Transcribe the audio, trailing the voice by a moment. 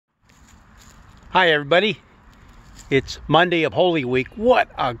Hi everybody, it's Monday of Holy Week. What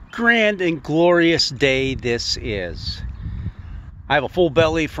a grand and glorious day this is. I have a full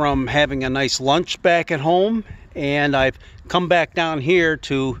belly from having a nice lunch back at home, and I've come back down here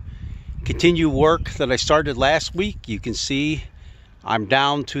to continue work that I started last week. You can see I'm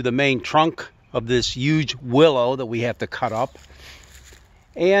down to the main trunk of this huge willow that we have to cut up.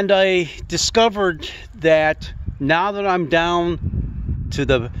 And I discovered that now that I'm down to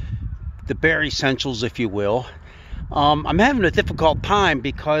the bare essentials, if you will, I'm having a difficult time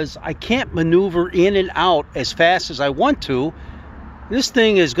because I can't maneuver in and out as fast as I want to. This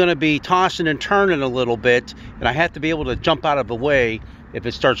thing is going to be tossing and turning a little bit, and I have to be able to jump out of the way if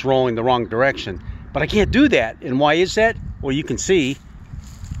it starts rolling the wrong direction. But I can't do that. And why is that? Well, you can see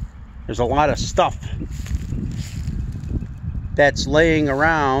there's a lot of stuff that's laying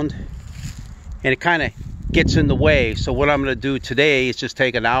around, and it kind of gets in the way. So what I'm going to do today is just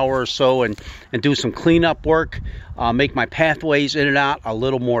take an hour or so and do some cleanup work, make my pathways in and out a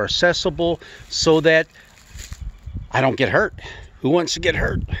little more accessible so that I don't get hurt. Who wants to get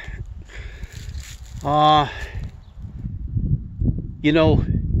hurt? You know,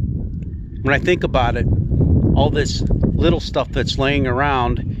 when I think about it, all this little stuff that's laying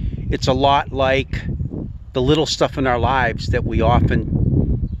around, it's a lot like the little stuff in our lives that we often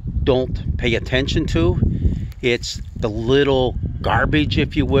don't pay attention to. It's the little garbage,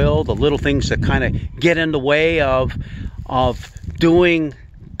 if you will, the little things that kind of get in the way of doing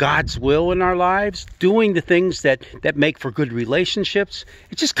God's will in our lives, doing the things that make for good relationships.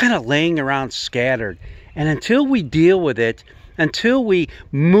 It's just kind of laying around scattered. And until we deal with it, until we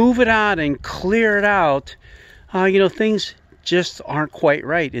move it out and clear it out, things just aren't quite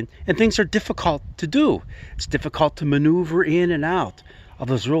right. And things are difficult to do. It's difficult to maneuver in and out of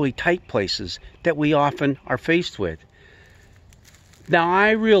those really tight places that we often are faced with. Now,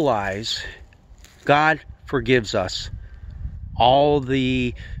 I realize God forgives us all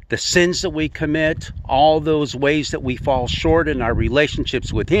the sins that we commit, all those ways that we fall short in our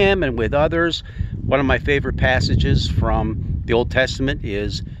relationships with Him and with others. One of my favorite passages from the Old Testament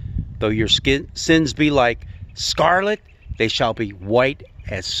is, though your sins be like scarlet, they shall be white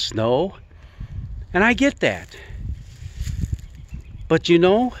as snow. And I get that. But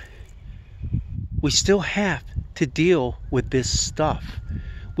we still have to deal with this stuff.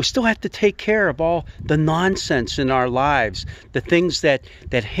 We still have to take care of all the nonsense in our lives, the things that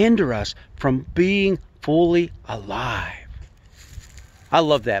hinder us from being fully alive. I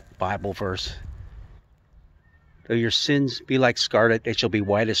love that Bible verse. Though your sins be like scarlet, they shall be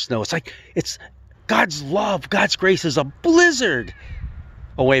white as snow. It's God's love, God's grace is a blizzard.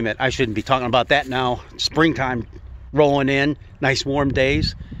 Oh, wait a minute. I shouldn't be talking about that now. Springtime rolling in, nice warm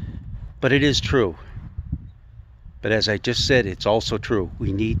days. But it is true. But as I just said, it's also true.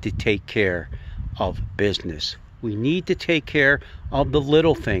 We need to take care of business. We need to take care of the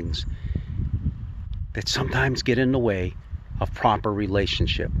little things that sometimes get in the way of proper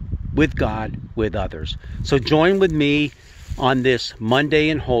relationship with God, with others. So join with me on this Monday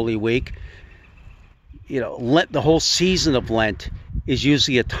in Holy Week. Lent, the whole season of Lent is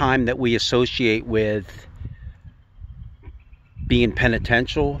usually a time that we associate with being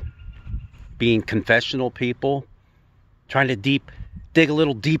penitential, being confessional people, trying to dig a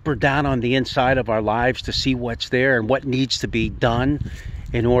little deeper down on the inside of our lives to see what's there and what needs to be done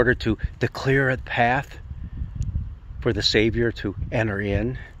in order to clear a path for the Savior to enter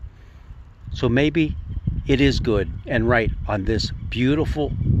in. So maybe it is good and right on this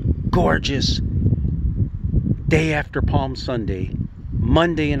beautiful, gorgeous day after Palm Sunday,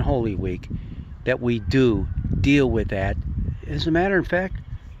 Monday in Holy Week, that we do deal with that. As a matter of fact,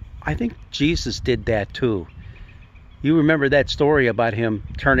 I think Jesus did that too. You remember that story about him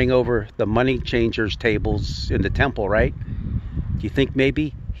turning over the money changers' tables in the temple, right? Do you think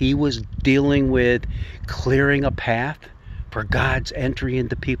maybe he was dealing with clearing a path for God's entry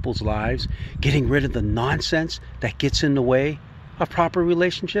into people's lives, getting rid of the nonsense that gets in the way of proper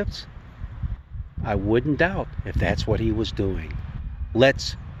relationships? I wouldn't doubt if that's what he was doing.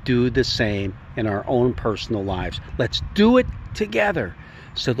 Let's do the same in our own personal lives. Let's do it together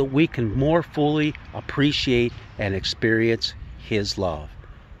so that we can more fully appreciate and experience His love.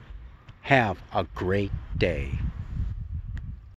 Have a great day.